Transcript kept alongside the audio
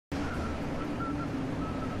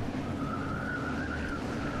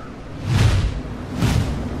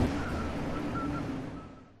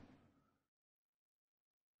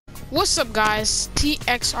What's up guys,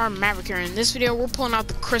 TXR Maverick here. In this video we're pulling out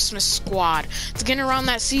the Christmas squad. It's getting around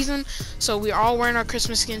that season, so we are all wearing our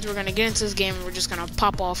Christmas skins. We're gonna get into this game and we're just gonna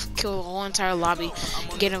pop off, kill the whole entire lobby,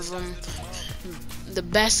 get them the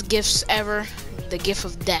best gifts ever, the gift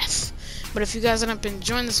of death. But if you guys haven't been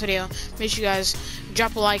enjoying this video, make sure you guys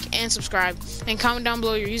drop a like and subscribe and comment down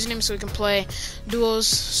below your username so we can play duos,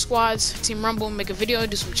 squads, team rumble, make a video,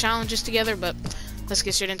 do some challenges together. But let's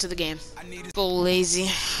get straight into the game. Go lazy.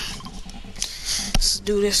 Let's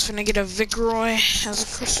do this. Finna get a VICTORY as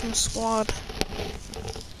a Christmas squad.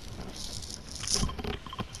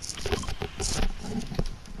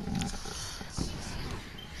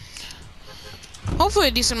 Hopefully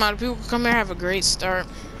a decent amount of people can come here and have a great start.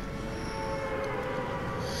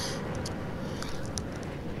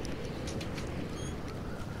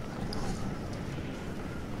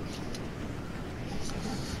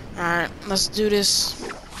 Alright, let's do this.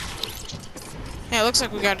 Yeah, it looks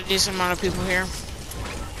like we got a decent amount of people here.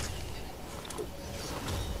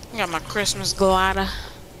 I got my Christmas glider.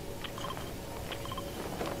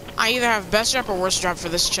 I either have best drop or worst drop for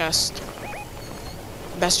this chest.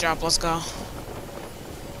 Best drop, let's go.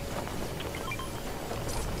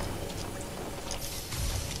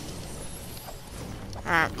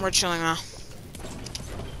 Alright, we're chilling now.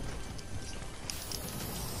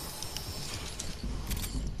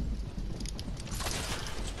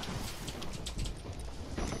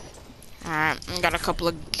 Alright, I got a couple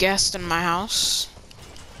of guests in my house.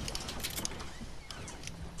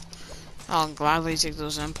 I'll gladly take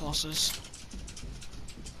those impulses.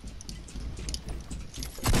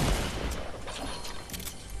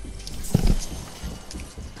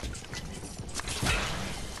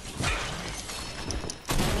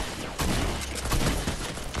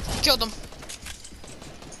 Killed him.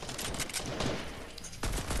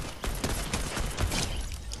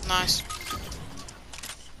 Nice.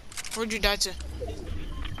 Where'd you die to?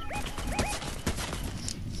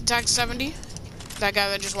 Tag 70? That guy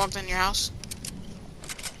that just walked in your house?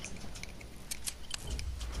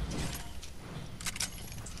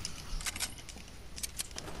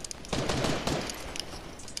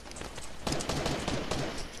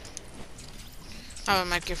 I have a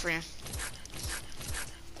medkit for you.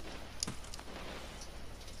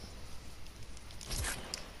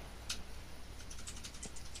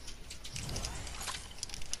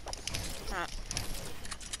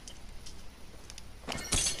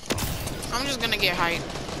 I'm just gonna get height.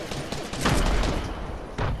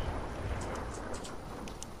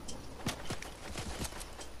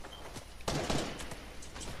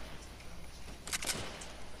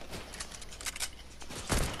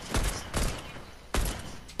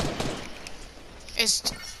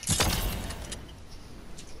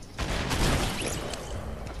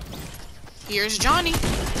 Here's Johnny.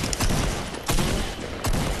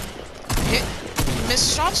 Hit.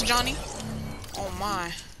 Missed shots, Johnny. Oh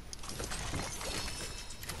my.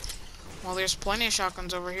 Well, there's plenty of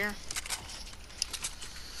shotguns over here.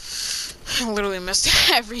 I literally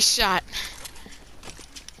missed every shot.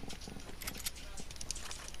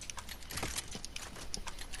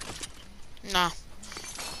 Nah.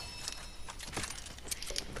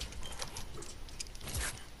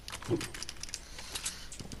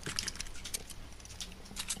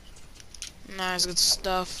 Nice, good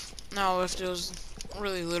stuff. Now we have to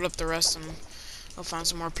really loot up the rest and we'll find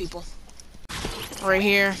some more people. Right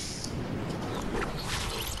here.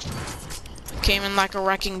 Came in like a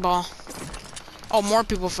wrecking ball. Oh, more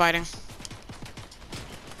people fighting.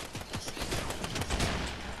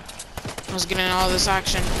 I was getting all this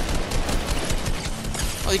action.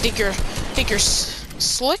 Oh, you think you're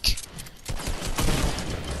slick?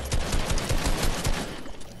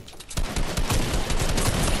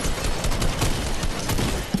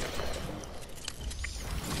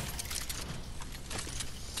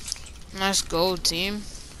 Nice go, team.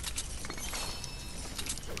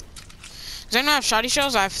 Does anyone have shoddy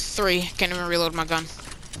shells? I have 3. Can't even reload my gun.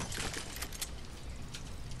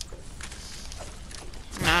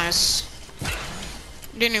 Nice.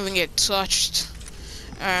 Didn't even get touched.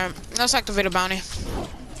 Let's activate a bounty.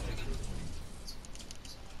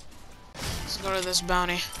 Let's go to this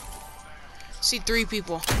bounty. See 3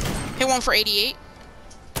 people. Hit one for 88.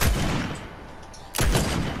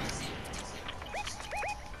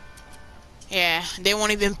 Yeah, they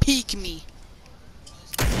won't even peek me.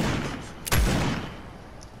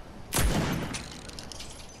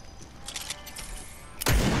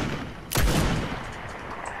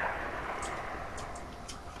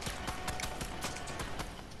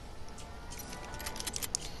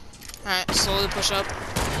 Alright, slowly push up.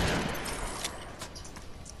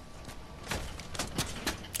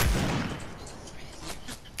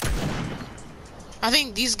 I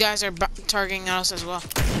think these guys are targeting us as well.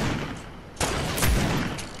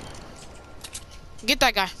 Get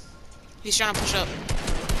that guy. He's trying to push up.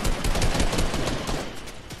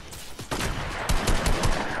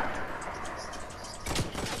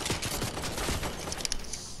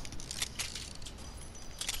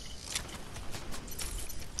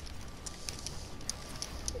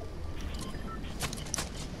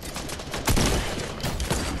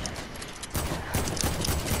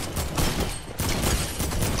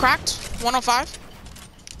 Cracked. 105.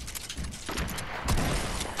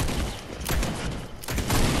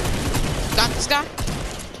 Got this guy.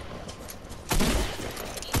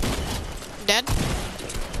 Dead.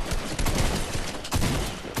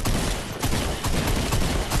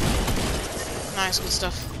 Nice, good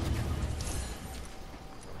stuff.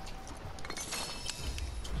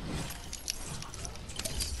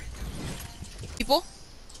 People.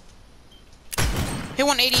 Hit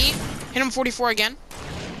 188. Hit him 44 again.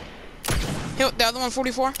 Hit the other one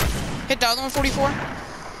 44. Hit the other one 44.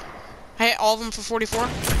 I hit all of them for 44.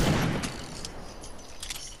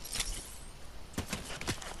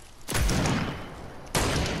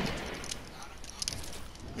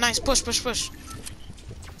 Nice, push, push, push.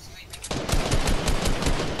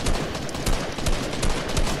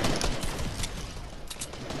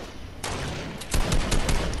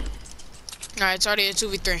 Alright, it's already a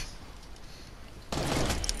 2v3.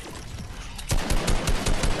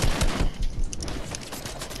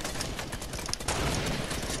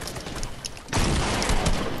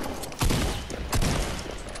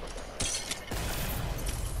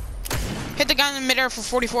 Hit the guy in the midair for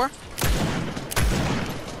 44.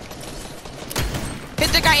 Hit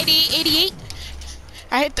the guy 88.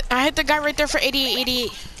 I hit the guy right there for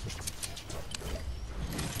 88.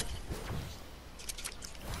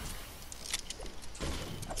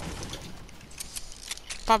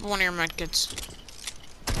 Pop one of your medkits.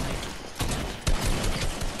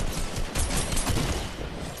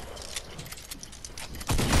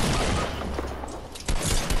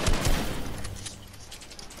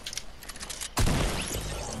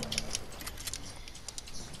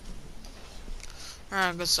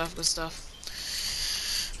 Alright, good stuff, good stuff.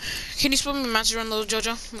 Can you split me a message run, little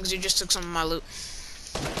Jojo? Because you just took some of my loot.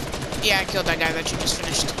 Yeah, I killed that guy that you just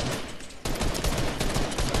finished.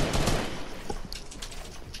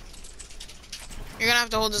 You're gonna have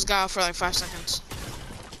to hold this guy off for like 5 seconds.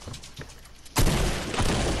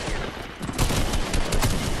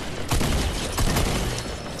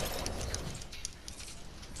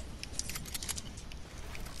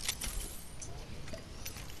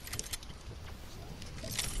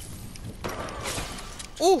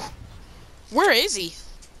 Ooh, where is he?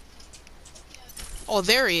 Oh,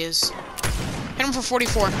 there he is. Hit him for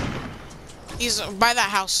 44. He's by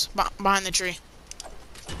that house, behind the tree.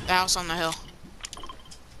 The house on the hill.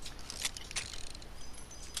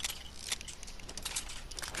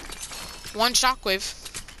 One shockwave.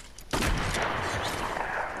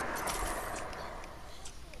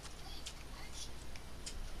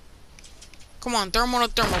 Come on, thermal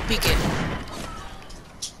to thermal, peek it.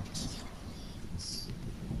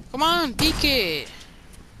 Come on, peek it.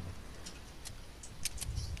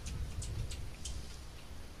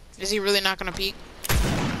 Is he really not gonna peek?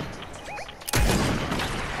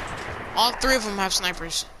 All 3 of them have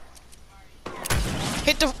snipers.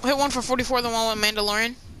 Hit one for 44, the one with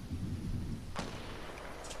Mandalorian.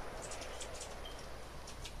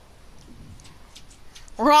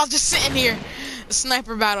 We're all just sitting here. A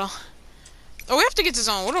sniper battle. Oh, we have to get to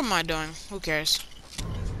zone. What am I doing? Who cares?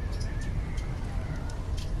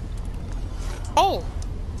 Oh!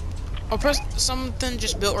 Oh, press something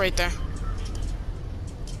just built right there.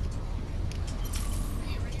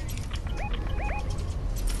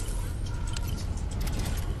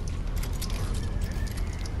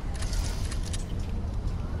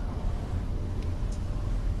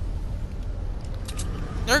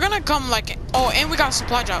 They're gonna come like... Oh, and we got a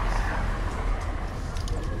supply drop.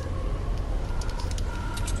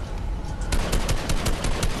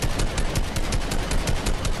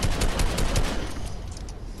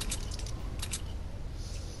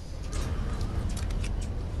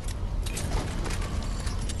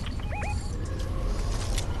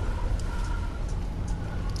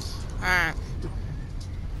 Alright.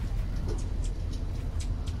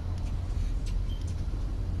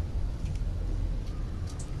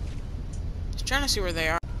 Trying to see where they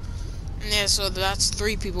are. Yeah, so that's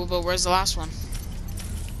 3 people, but where's the last one?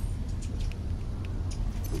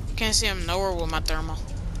 Can't see him nowhere with my thermal.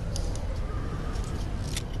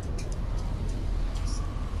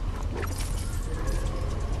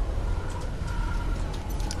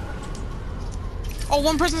 Oh,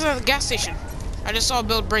 one person's at the gas station. I I just saw a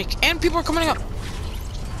build break. And people are coming up.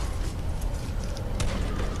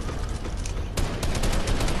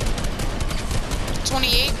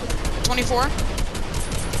 $28, $24,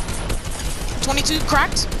 $22,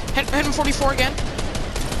 cracked. Hit him 44 again.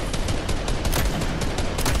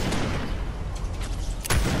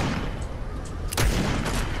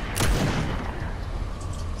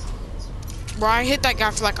 Bro, I hit that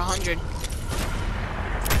guy for like 100.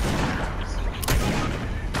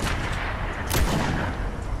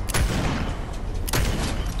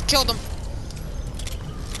 Killed him.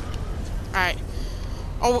 Alright.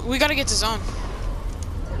 Oh, we gotta get to zone.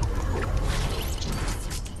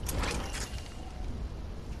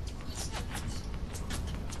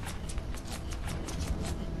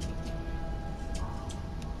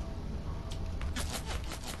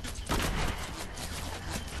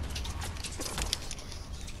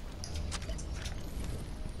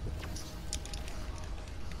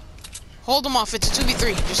 Hold him off. It's a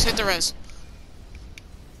 2v3. Just hit the res.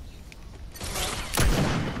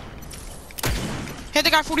 Hit the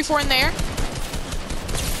guy 44 in the air.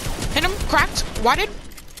 Hit him. Cracked. Whited.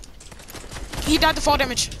 He died to fall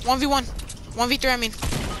damage. 1v1. 1v3, I mean.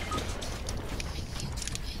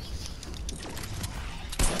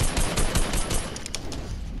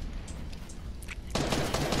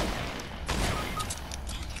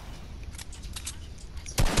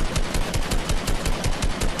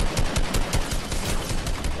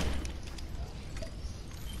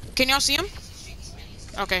 Can y'all see him?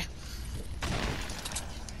 Okay.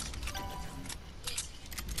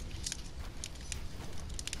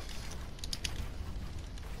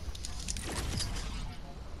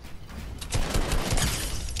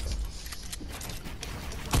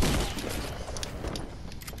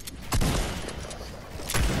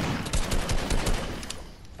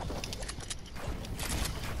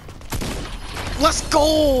 Let's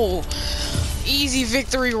go! Easy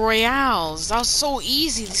victory royales. That was so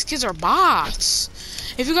easy. These kids are bots.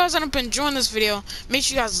 If you guys end up enjoying this video, make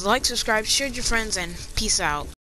sure you guys like, subscribe, share with your friends, and peace out.